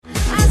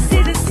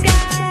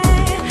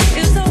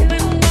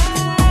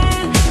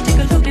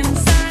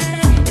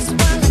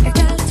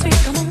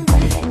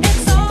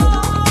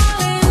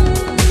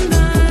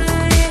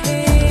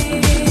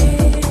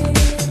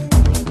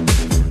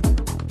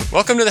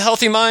Welcome to the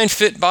Healthy Mind,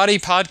 Fit Body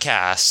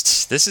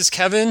podcast. This is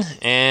Kevin,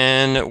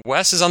 and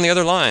Wes is on the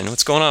other line.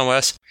 What's going on,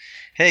 Wes?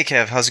 Hey,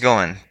 Kev. How's it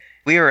going?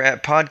 We are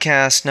at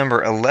podcast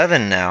number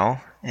 11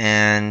 now,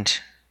 and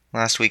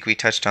last week we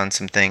touched on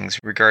some things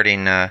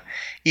regarding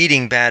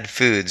eating bad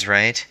foods,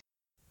 right?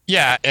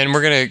 Yeah, and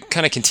we're going to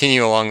kind of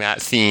continue along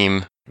that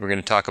theme. We're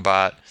going to talk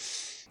about,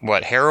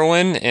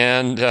 heroin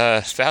and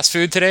fast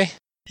food today?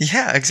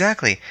 Yeah,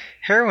 exactly.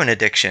 Heroin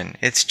addiction.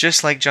 It's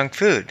just like junk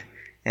food.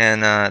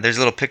 And there's a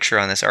little picture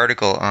on this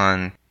article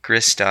on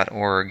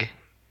grist.org.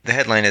 The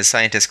headline is,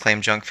 "Scientists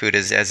Claim Junk Food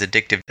is as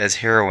Addictive as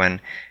Heroin."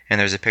 And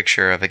there's a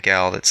picture of a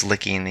gal that's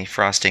licking the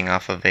frosting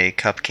off of a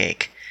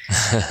cupcake.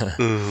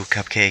 Ooh,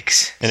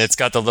 cupcakes. And it's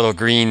got the little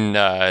green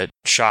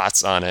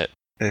shots on it.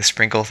 The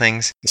sprinkle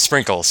things? The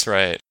sprinkles,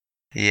 right.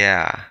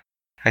 Yeah.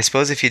 I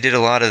suppose if you did a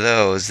lot of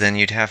those, then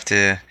you'd have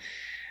to...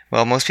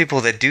 Well, most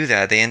people that do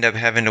that, they end up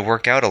having to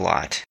work out a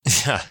lot.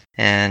 Yeah.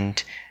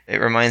 And it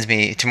reminds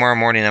me, tomorrow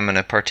morning I'm going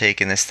to partake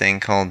in this thing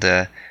called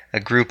a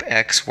Group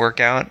X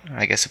workout.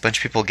 I guess a bunch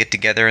of people get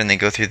together and they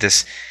go through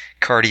this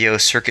cardio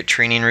circuit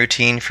training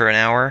routine for an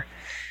hour.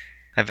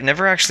 I've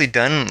never actually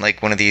done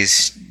like one of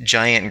these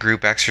giant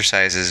group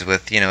exercises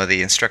with,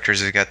 the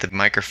instructors have got the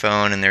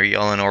microphone and they're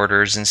yelling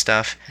orders and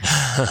stuff.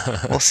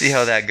 We'll see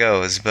how that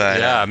goes.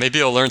 But yeah, maybe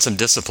you'll learn some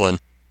discipline.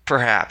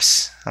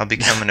 Perhaps. I'll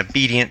become an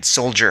obedient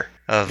soldier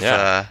of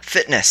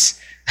fitness.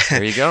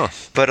 There you go.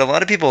 But a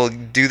lot of people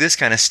do this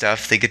kind of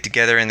stuff. They get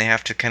together and they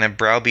have to kind of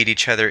browbeat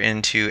each other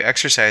into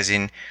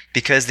exercising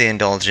because they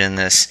indulge in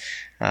this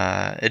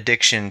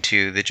addiction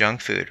to the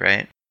junk food,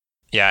 right?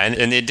 Yeah,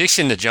 and the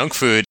addiction to junk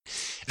food,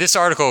 this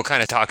article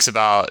kind of talks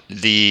about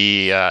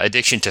the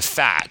addiction to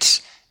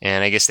fat.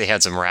 And I guess they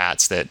had some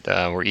rats that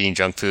were eating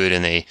junk food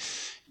and they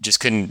just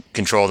couldn't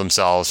control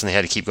themselves and they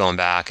had to keep going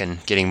back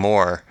and getting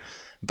more.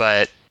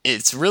 But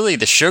it's really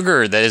the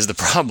sugar that is the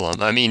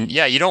problem. I mean,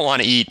 yeah, you don't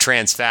want to eat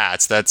trans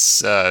fats.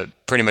 That's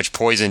pretty much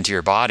poison to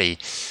your body.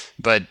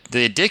 But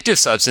the addictive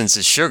substance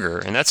is sugar,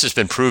 and that's just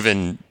been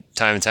proven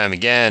time and time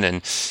again.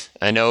 And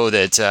I know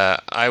that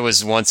I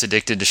was once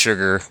addicted to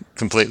sugar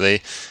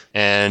completely,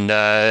 and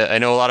I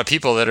know a lot of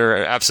people that are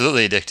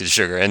absolutely addicted to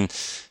sugar. And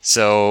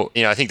so,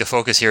 I think the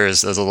focus here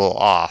is a little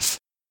off.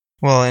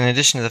 Well, in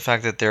addition to the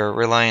fact that they're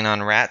relying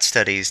on rat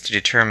studies to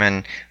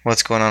determine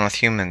what's going on with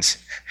humans,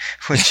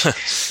 which,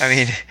 I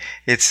mean,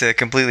 it's a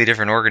completely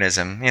different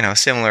organism,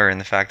 similar in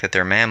the fact that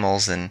they're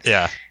mammals and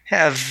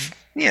have,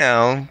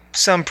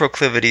 some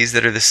proclivities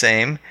that are the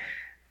same,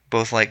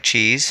 both like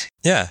cheese.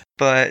 Yeah.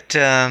 But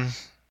I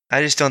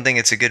just don't think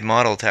it's a good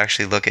model to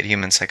actually look at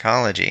human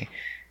psychology.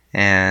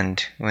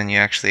 And when you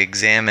actually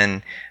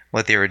examine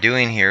what they were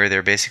doing here,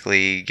 they're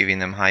basically giving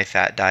them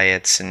high-fat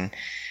diets and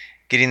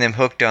getting them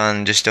hooked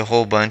on just a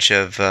whole bunch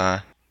of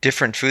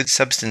different food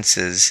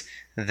substances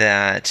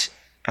that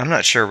I'm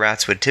not sure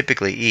rats would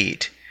typically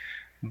eat.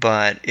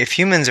 But if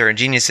humans are a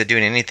genius at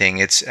doing anything,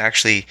 it's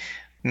actually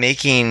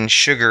making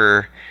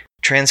sugar,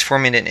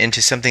 transforming it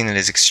into something that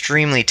is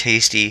extremely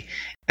tasty,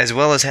 as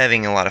well as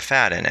having a lot of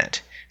fat in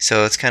it.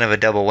 So it's kind of a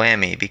double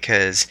whammy,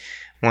 because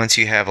once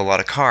you have a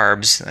lot of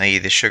carbs, i.e.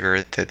 the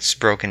sugar that's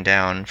broken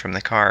down from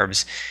the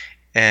carbs,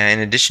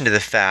 and in addition to the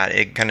fat,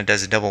 it kind of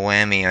does a double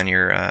whammy on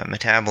your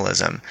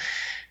metabolism.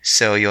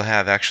 So you'll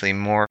have actually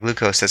more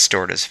glucose that's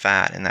stored as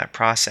fat in that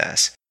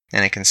process.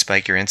 And it can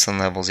spike your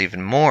insulin levels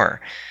even more.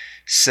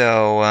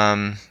 So,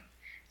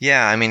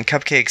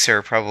 cupcakes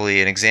are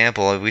probably an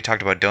example. We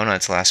talked about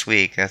donuts last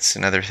week. That's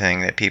another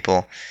thing that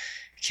people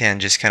can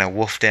just kind of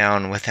wolf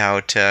down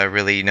without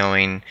really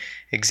knowing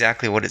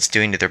exactly what it's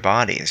doing to their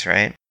bodies,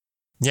 right?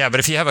 Yeah,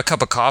 but if you have a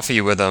cup of coffee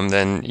with them,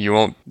 then you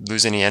won't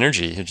lose any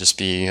energy. You'll just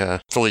be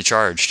fully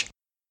charged.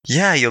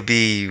 Yeah, you'll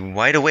be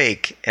wide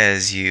awake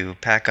as you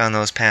pack on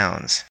those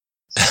pounds.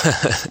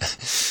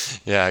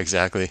 Yeah,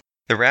 exactly.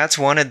 The rats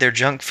wanted their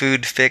junk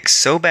food fix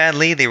so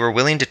badly they were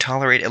willing to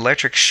tolerate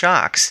electric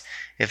shocks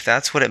if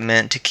that's what it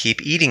meant to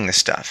keep eating the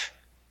stuff.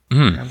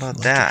 How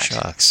about that?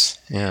 Shocks,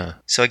 yeah.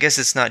 So I guess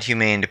it's not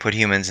humane to put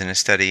humans in a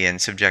study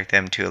and subject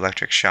them to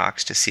electric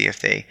shocks to see if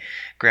they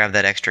grab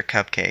that extra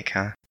cupcake,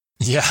 huh?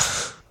 Yeah.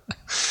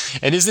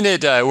 And isn't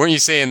it, weren't you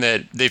saying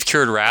that they've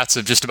cured rats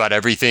of just about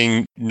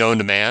everything known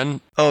to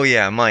man? Oh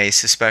yeah,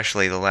 mice,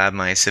 especially the lab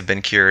mice, have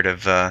been cured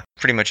of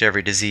pretty much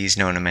every disease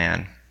known to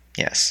man.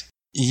 Yes.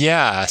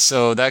 Yeah,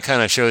 so that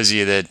kind of shows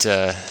you that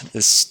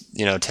this,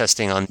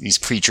 testing on these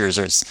creatures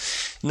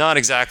is not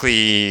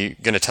exactly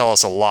going to tell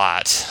us a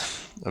lot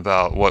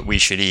about what we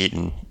should eat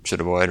and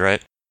should avoid,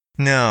 right?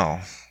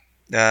 No.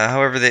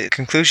 However, the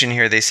conclusion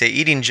here, they say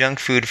eating junk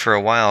food for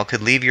a while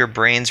could leave your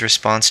brain's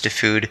response to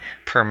food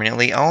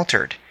permanently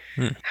altered.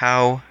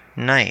 How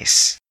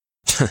nice.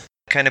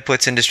 Kind of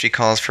puts industry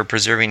calls for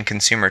preserving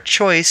consumer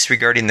choice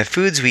regarding the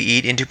foods we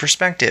eat into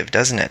perspective,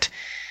 doesn't it?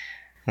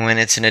 When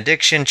it's an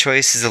addiction,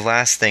 choice is the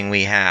last thing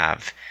we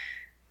have.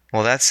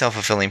 Well, that's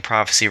self-fulfilling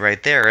prophecy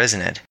right there,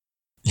 isn't it?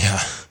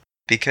 Yeah.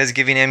 Because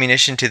giving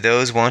ammunition to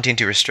those wanting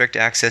to restrict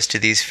access to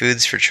these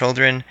foods for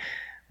children,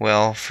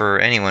 well, for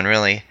anyone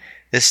really,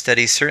 this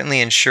study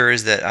certainly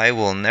ensures that I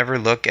will never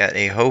look at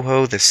a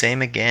ho-ho the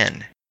same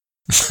again.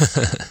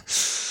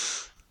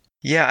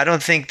 Yeah, I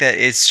don't think that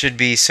it should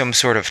be some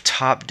sort of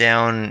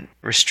top-down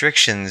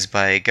restrictions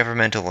by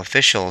governmental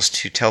officials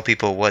to tell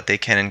people what they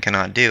can and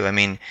cannot do. I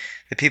mean,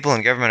 the people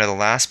in government are the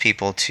last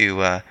people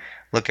to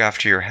look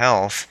after your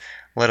health,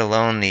 let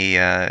alone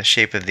the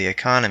shape of the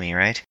economy,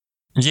 right?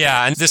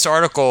 Yeah, and this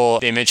article,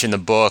 they mentioned the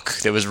book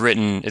that was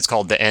written, it's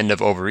called The End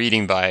of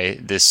Overeating by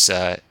this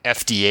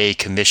FDA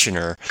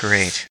commissioner.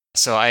 Great.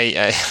 So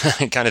I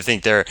kind of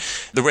think the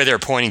way they're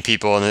pointing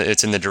people, and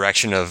it's in the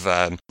direction of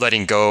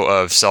letting go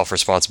of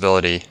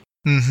self-responsibility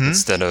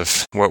instead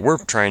of what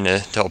we're trying to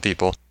tell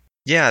people.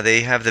 Yeah,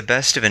 they have the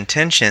best of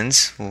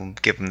intentions. We'll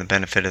give them the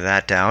benefit of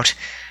that doubt.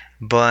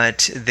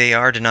 But they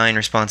are denying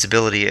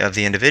responsibility of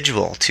the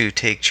individual to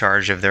take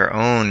charge of their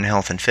own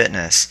health and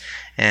fitness.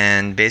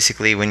 And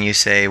basically, when you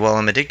say, well,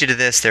 I'm addicted to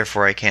this,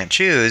 therefore I can't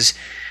choose,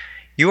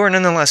 you are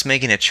nonetheless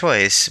making a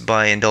choice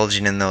by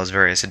indulging in those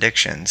various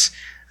addictions.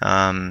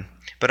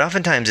 But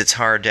oftentimes it's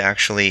hard to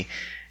actually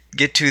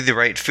get to the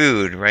right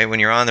food, right?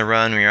 When you're on the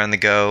run, when you're on the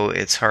go,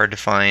 it's hard to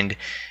find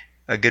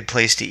a good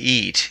place to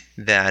eat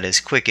that is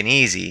quick and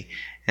easy.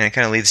 And it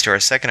kind of leads to our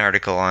second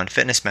article on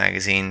Fitness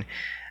Magazine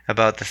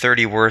about the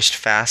 30 worst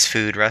fast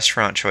food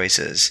restaurant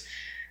choices.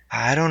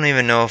 I don't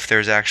even know if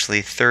there's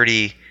actually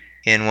 30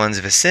 in one's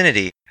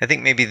vicinity. I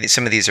think maybe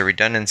some of these are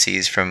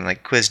redundancies from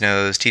like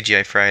Quiznos,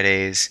 TGI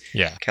Fridays,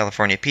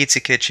 California Pizza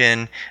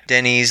Kitchen,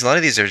 Denny's. A lot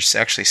of these are just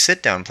actually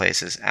sit-down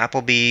places.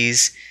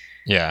 Applebee's.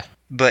 Yeah.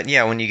 But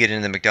yeah, when you get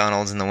into the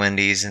McDonald's and the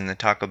Wendy's and the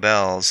Taco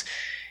Bells,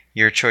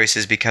 your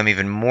choices become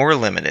even more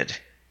limited.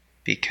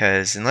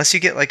 Because unless you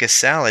get like a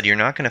salad, you're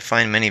not going to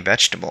find many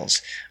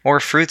vegetables, or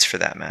fruits for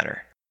that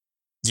matter.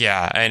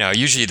 Yeah, I know.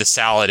 Usually the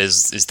salad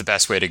is the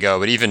best way to go,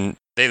 but even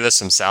they list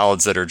some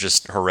salads that are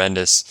just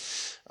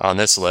horrendous on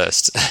this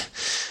list.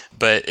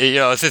 But,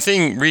 the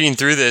thing reading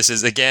through this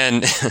is,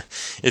 again,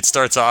 it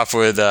starts off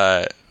with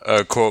a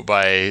quote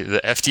by the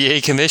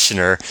FDA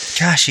commissioner.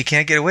 Gosh, you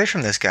can't get away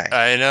from this guy.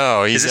 I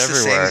know. He's everywhere.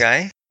 Is this the same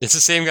guy? It's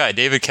the same guy,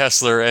 David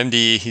Kessler,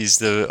 MD. He's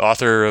the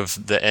author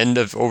of The End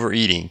of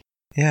Overeating.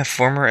 Yeah,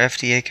 former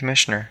FDA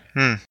commissioner.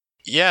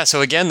 Yeah,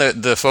 so again,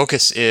 the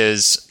focus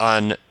is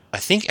on, I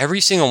think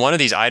every single one of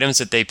these items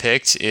that they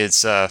picked,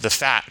 it's the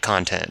fat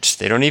content.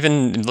 They don't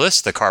even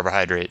list the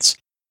carbohydrates.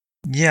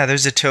 Yeah,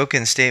 there's a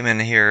token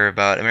statement here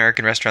about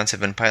American restaurants have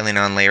been piling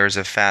on layers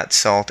of fat,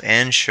 salt,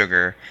 and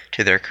sugar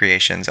to their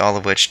creations, all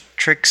of which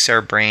tricks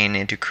our brain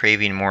into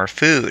craving more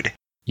food.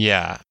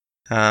 Yeah.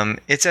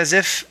 It's as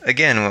if,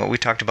 again, what we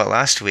talked about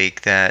last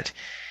week, that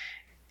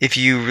if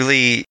you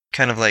really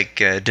kind of like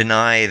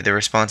deny the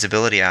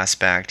responsibility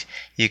aspect,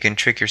 you can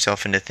trick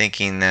yourself into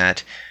thinking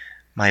that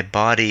my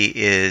body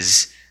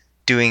is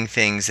doing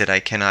things that I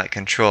cannot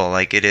control.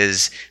 Like it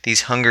is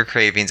these hunger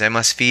cravings. I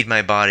must feed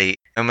my body.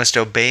 I must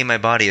obey my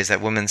body, as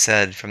that woman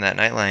said from that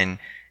Nightline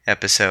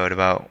episode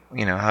about,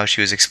 how she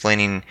was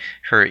explaining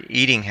her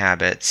eating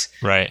habits.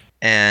 Right.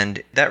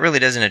 And that really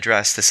doesn't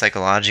address the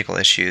psychological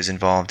issues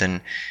involved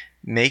in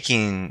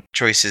making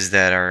choices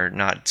that are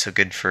not so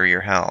good for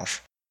your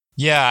health.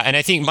 Yeah, and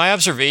I think my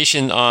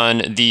observation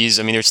on these,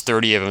 there's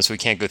 30 of them, so we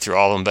can't go through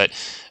all of them, but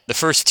the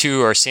first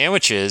two are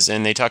sandwiches,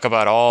 and they talk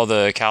about all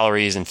the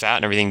calories and fat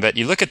and everything, but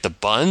you look at the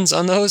buns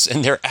on those,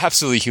 and they're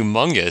absolutely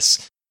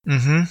humongous.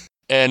 Mm-hmm.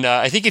 And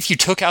I think if you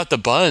took out the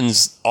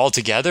buns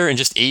altogether and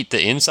just ate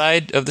the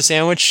inside of the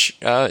sandwich,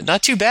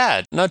 not too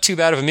bad. Not too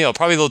bad of a meal.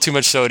 Probably a little too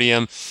much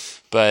sodium,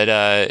 but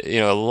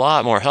a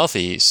lot more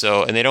healthy.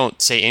 So, and they don't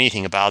say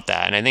anything about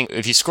that. And I think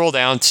if you scroll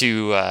down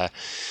to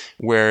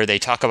where they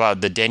talk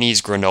about the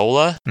Denny's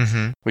granola,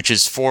 which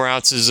is 4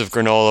 ounces of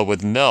granola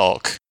with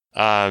milk,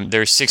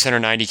 there's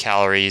 690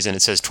 calories, and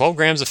it says 12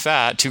 grams of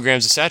fat, 2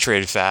 grams of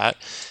saturated fat,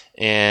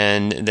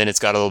 and then it's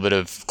got a little bit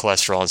of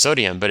cholesterol and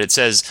sodium. But it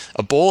says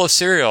a bowl of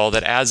cereal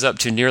that adds up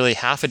to nearly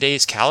half a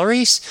day's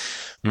calories.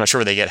 I'm not sure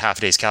where they get half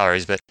a day's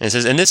calories, but it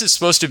says, and this is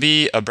supposed to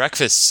be a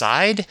breakfast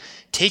side.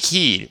 Take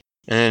heed.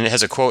 And it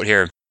has a quote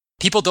here.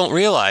 People don't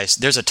realize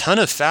there's a ton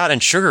of fat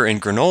and sugar in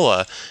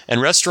granola,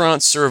 and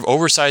restaurants serve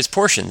oversized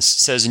portions,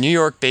 says New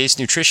York-based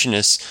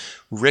nutritionist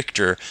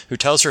Richter, who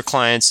tells her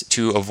clients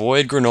to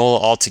avoid granola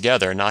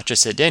altogether, not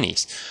just at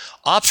Denny's.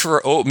 Opt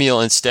for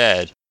oatmeal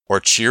instead, or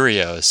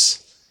Cheerios.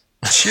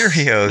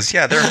 Cheerios,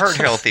 yeah, they're heart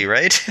healthy,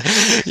 right?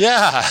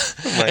 Yeah.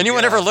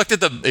 Anyone ever looked at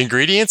the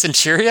ingredients in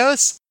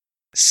Cheerios?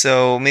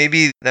 So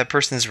maybe that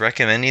person's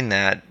recommending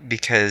that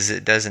because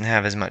it doesn't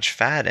have as much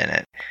fat in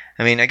it.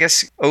 I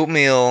guess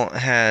oatmeal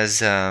has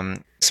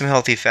some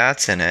healthy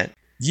fats in it.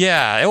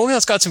 Yeah,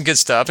 oatmeal's got some good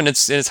stuff, and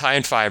it's high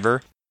in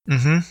fiber.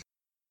 Mm-hmm.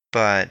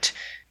 But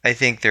I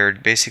think they're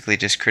basically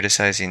just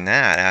criticizing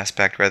that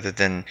aspect rather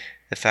than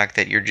the fact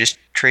that you're just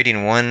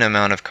trading one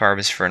amount of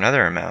carbs for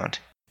another amount.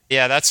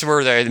 Yeah, that's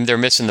where they're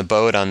missing the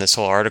boat on this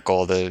whole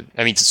article.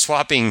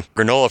 Swapping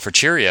granola for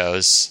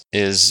Cheerios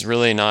is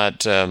really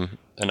not an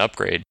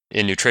upgrade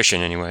in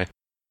nutrition anyway.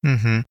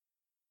 Mm-hmm.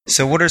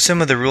 So what are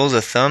some of the rules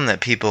of thumb that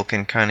people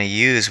can kind of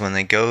use when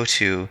they go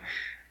to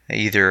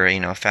either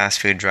a fast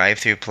food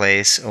drive-through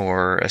place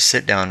or a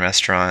sit-down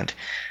restaurant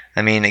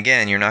I mean,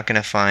 again, you're not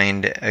going to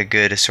find a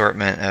good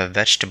assortment of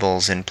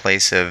vegetables in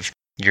place of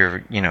your,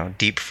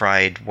 deep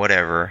fried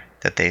whatever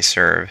that they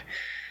serve.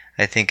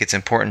 I think it's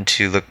important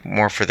to look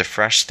more for the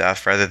fresh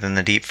stuff rather than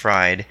the deep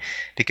fried,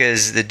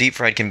 because the deep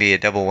fried can be a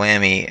double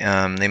whammy.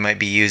 They might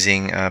be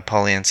using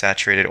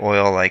polyunsaturated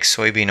oil like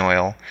soybean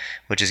oil,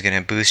 which is going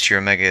to boost your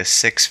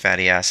omega-6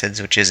 fatty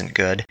acids, which isn't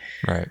good.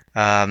 Right.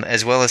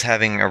 As well as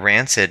having a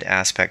rancid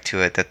aspect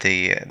to it, that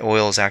the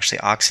oil is actually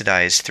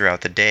oxidized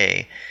throughout the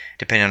day,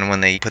 depending on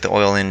when they put the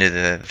oil into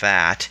the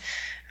vat.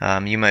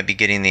 You might be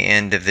getting the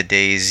end of the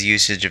day's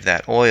usage of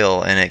that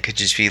oil, and it could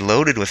just be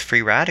loaded with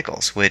free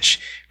radicals, which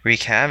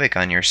wreak havoc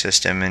on your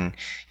system. And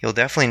you'll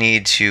definitely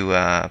need to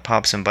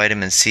pop some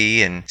vitamin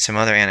C and some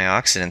other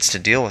antioxidants to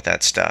deal with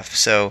that stuff.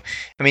 So,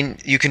 I mean,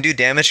 you can do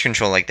damage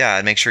control like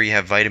that. Make sure you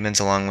have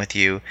vitamins along with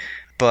you.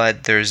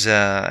 But there's,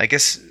 I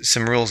guess,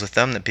 some rules of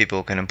thumb that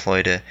people can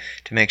employ to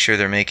make sure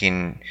they're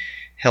making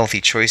healthy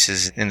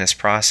choices in this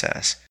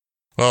process.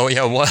 Well,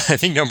 yeah, I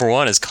think number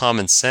one is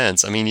common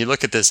sense. I mean, you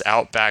look at this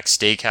Outback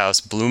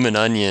Steakhouse bloomin'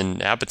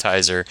 onion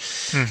appetizer,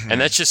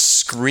 and that's just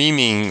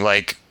screaming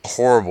like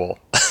horrible.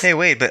 Hey,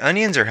 wait, but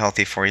onions are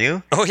healthy for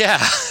you. Oh, yeah,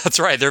 that's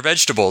right. They're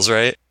vegetables,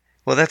 right?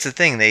 Well, that's the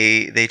thing.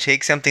 They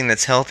take something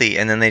that's healthy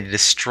and then they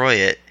destroy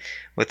it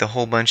with a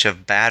whole bunch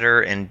of batter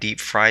and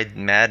deep fried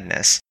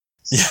madness.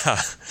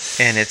 Yeah.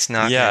 And it's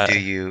not going to do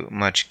you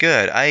much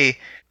good. I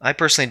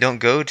personally don't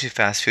go to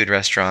fast food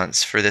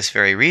restaurants for this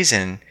very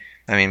reason.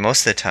 I mean,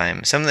 most of the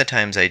time. Some of the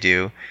times I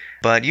do.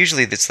 But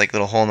usually it's like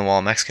little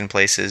hole-in-the-wall Mexican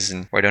places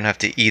and where I don't have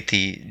to eat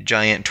the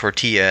giant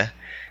tortilla.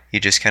 You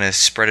just kind of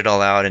spread it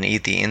all out and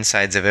eat the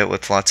insides of it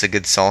with lots of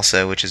good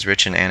salsa, which is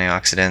rich in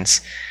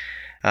antioxidants.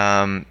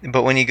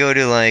 But when you go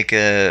to like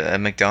a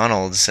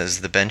McDonald's as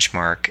the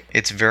benchmark,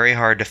 it's very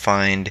hard to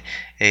find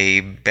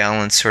a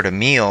balanced sort of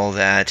meal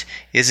that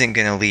isn't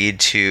going to lead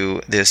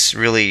to this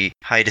really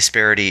high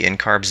disparity in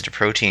carbs to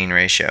protein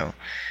ratio.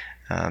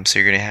 So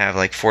you're going to have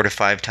like 4 to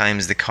 5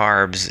 times the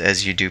carbs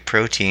as you do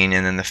protein,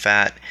 and then the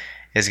fat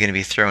is going to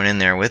be thrown in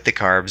there with the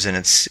carbs, and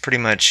it's pretty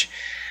much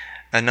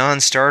a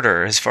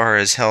non-starter as far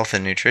as health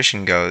and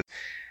nutrition goes.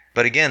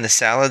 But again, the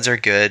salads are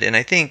good, and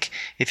I think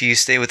if you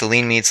stay with the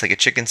lean meats like a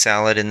chicken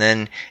salad and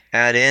then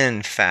add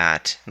in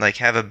fat, like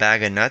have a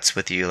bag of nuts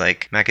with you,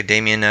 like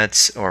macadamia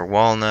nuts or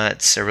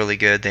walnuts are really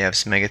good. They have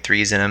some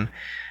omega-3s in them.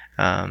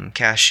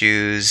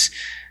 Cashews,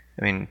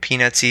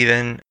 peanuts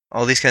even.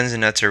 All these kinds of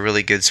nuts are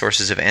really good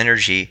sources of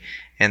energy,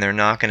 and they're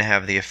not going to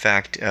have the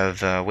effect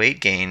of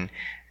weight gain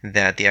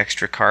that the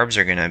extra carbs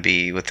are going to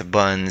be with the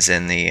buns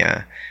and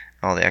the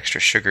all the extra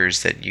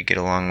sugars that you get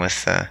along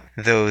with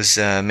those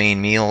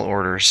main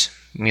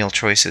meal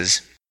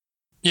choices.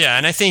 Yeah,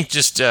 and I think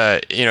just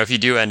if you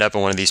do end up in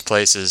one of these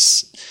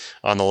places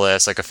on the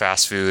list, like a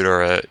fast food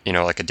or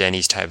like a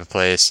Denny's type of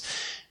place,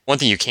 one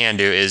thing you can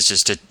do is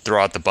just to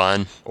throw out the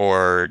bun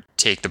or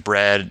take the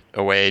bread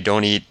away.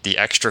 Don't eat the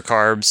extra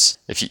carbs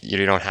if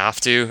you don't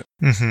have to.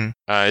 Mm-hmm.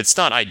 It's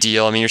not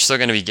ideal. I mean, you're still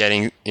going to be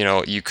getting,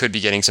 you could be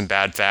getting some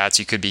bad fats.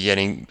 You could be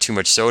getting too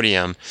much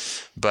sodium.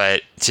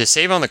 But to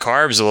save on the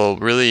carbs will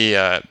really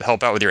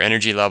help out with your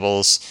energy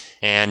levels,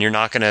 and you're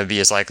not going to be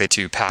as likely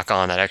to pack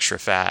on that extra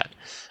fat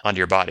onto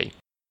your body.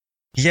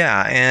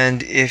 Yeah,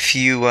 and if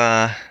you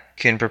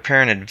can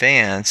prepare in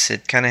advance,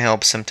 it kind of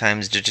helps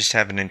sometimes to just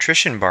have a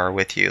nutrition bar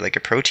with you, like a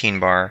protein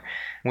bar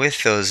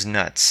with those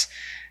nuts.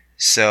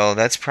 So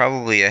that's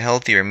probably a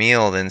healthier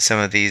meal than some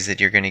of these that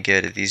you're going to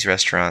get at these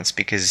restaurants,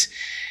 because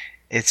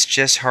it's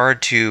just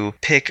hard to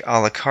pick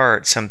a la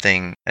carte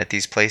something at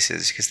these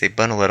places because they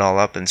bundle it all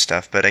up and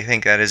stuff. But I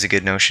think that is a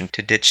good notion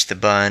to ditch the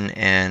bun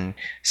and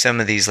some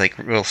of these like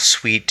real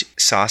sweet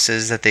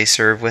sauces that they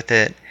serve with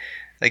it.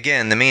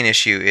 Again, the main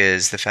issue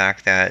is the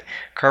fact that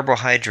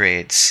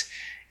carbohydrates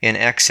in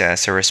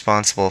excess are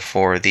responsible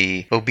for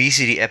the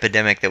obesity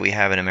epidemic that we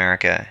have in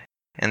America.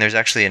 And there's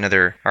actually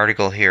another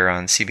article here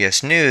on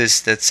CBS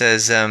News that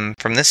says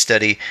from this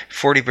study,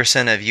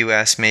 40% of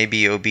U.S. may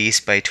be obese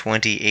by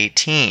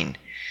 2018.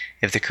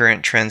 If the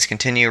current trends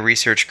continue,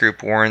 research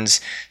group warns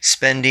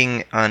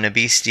spending on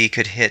obesity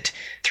could hit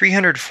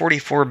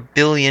 $344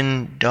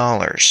 billion.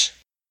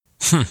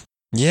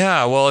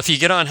 Yeah, well, if you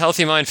get on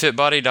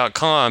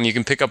healthymindfitbody.com, you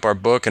can pick up our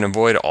book and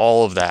avoid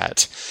all of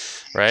that,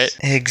 right?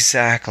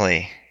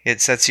 Exactly. It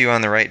sets you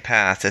on the right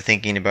path to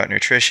thinking about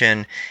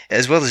nutrition,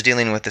 as well as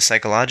dealing with the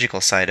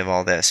psychological side of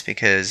all this,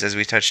 because as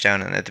we touched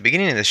on at the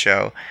beginning of the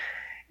show,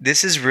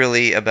 this is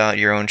really about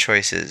your own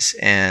choices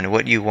and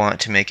what you want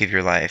to make of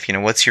your life.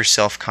 What's your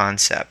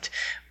self-concept?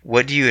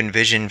 What do you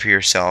envision for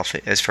yourself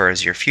as far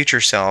as your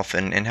future self,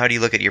 and how do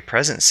you look at your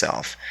present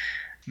self?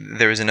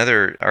 There was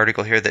another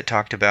article here that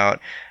talked about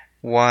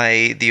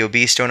why the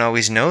obese don't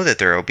always know that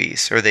they're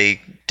obese, or they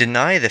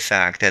deny the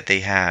fact that they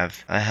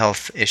have a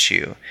health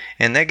issue.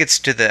 And that gets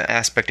to the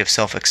aspect of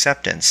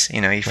self-acceptance.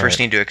 You first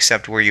need to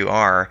accept where you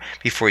are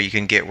before you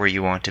can get where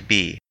you want to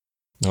be.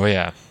 Oh,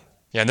 yeah.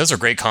 Yeah, and those are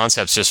great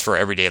concepts just for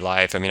everyday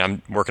life. I mean,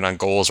 I'm working on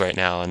goals right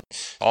now, and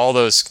all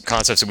those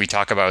concepts that we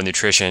talk about with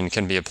nutrition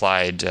can be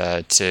applied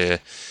to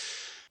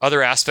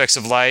other aspects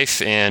of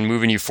life and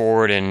moving you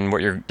forward in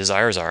what your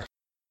desires are.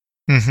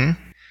 Mm-hmm.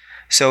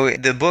 So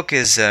the book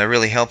is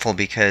really helpful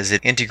because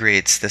it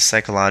integrates the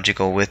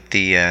psychological with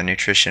the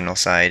nutritional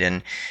side.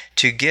 And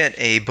to get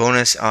a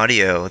bonus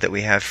audio that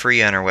we have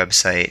free on our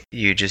website,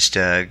 you just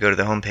go to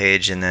the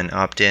homepage and then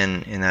opt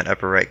in that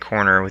upper right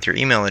corner with your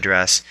email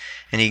address.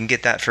 And you can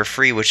get that for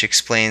free, which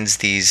explains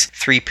these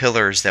 3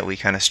 pillars that we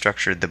kind of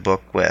structured the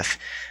book with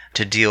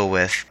to deal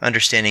with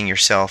understanding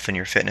yourself and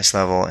your fitness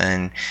level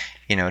and,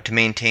 to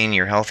maintain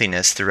your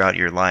healthiness throughout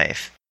your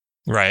life.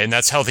 Right. And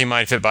that's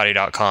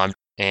healthymindfitbody.com.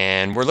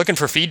 And we're looking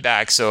for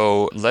feedback,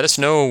 so let us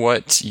know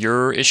what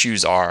your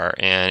issues are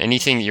and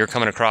anything that you're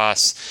coming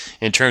across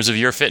in terms of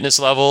your fitness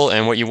level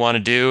and what you want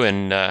to do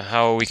and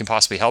how we can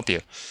possibly help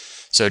you.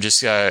 So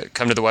just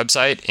come to the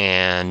website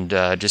and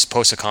just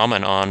post a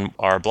comment on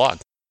our blog.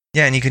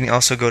 Yeah, and you can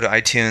also go to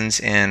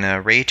iTunes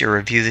and rate or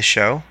review the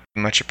show.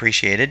 Much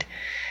appreciated.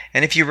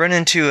 And if you run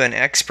into an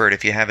expert,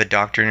 if you have a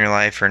doctor in your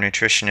life or a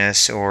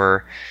nutritionist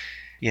or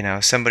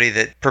somebody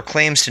that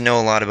proclaims to know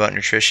a lot about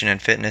nutrition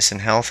and fitness and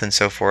health and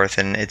so forth,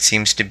 and it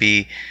seems to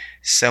be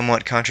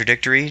somewhat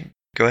contradictory,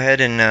 go ahead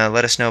and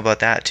let us know about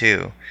that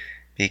too.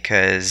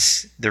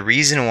 Because the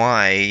reason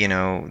why,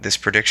 this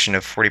prediction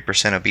of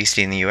 40%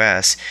 obesity in the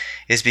U.S.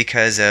 is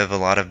because of a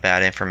lot of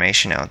bad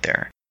information out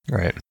there.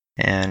 Right.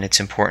 And it's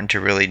important to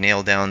really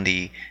nail down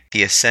the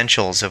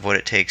essentials of what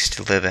it takes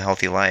to live a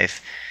healthy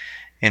life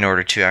in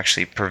order to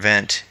actually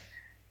prevent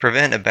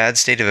a bad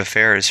state of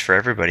affairs for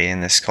everybody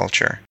in this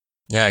culture.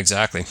 Yeah,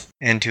 exactly.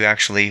 And to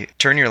actually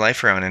turn your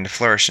life around and to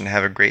flourish and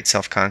have a great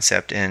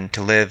self-concept and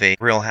to live a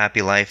real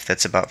happy life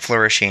that's about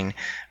flourishing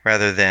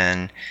rather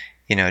than,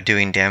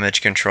 doing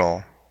damage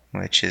control,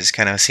 which is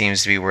kind of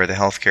seems to be where the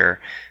healthcare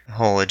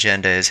whole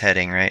agenda is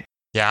heading, right?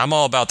 Yeah, I'm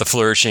all about the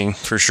flourishing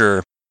for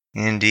sure.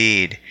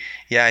 Indeed.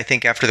 Yeah, I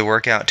think after the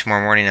workout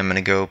tomorrow morning, I'm going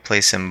to go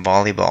play some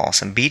volleyball,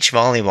 some beach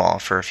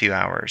volleyball for a few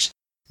hours.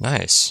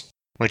 Nice.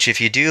 Which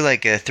if you do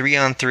like a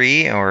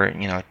 3-on-3 or,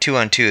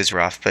 2-on-2 is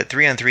rough, but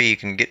 3-on-3 you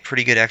can get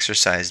pretty good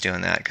exercise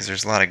doing that because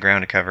there's a lot of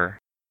ground to cover.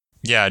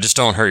 Yeah, just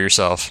don't hurt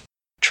yourself.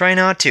 Try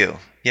not to.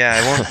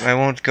 Yeah, I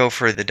won't go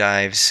for the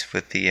dives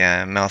with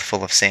the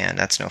mouthful of sand.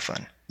 That's no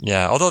fun.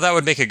 Yeah, although that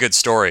would make a good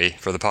story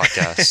for the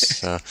podcast.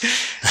 So.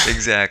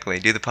 Exactly.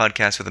 Do the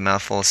podcast with a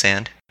mouthful of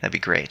sand. That'd be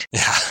great.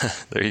 Yeah,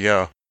 there you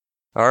go.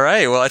 All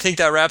right. Well, I think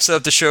that wraps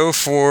up the show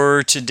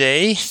for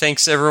today.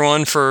 Thanks,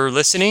 everyone, for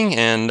listening,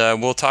 and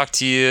we'll talk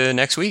to you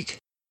next week.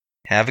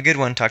 Have a good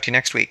one. Talk to you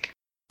next week.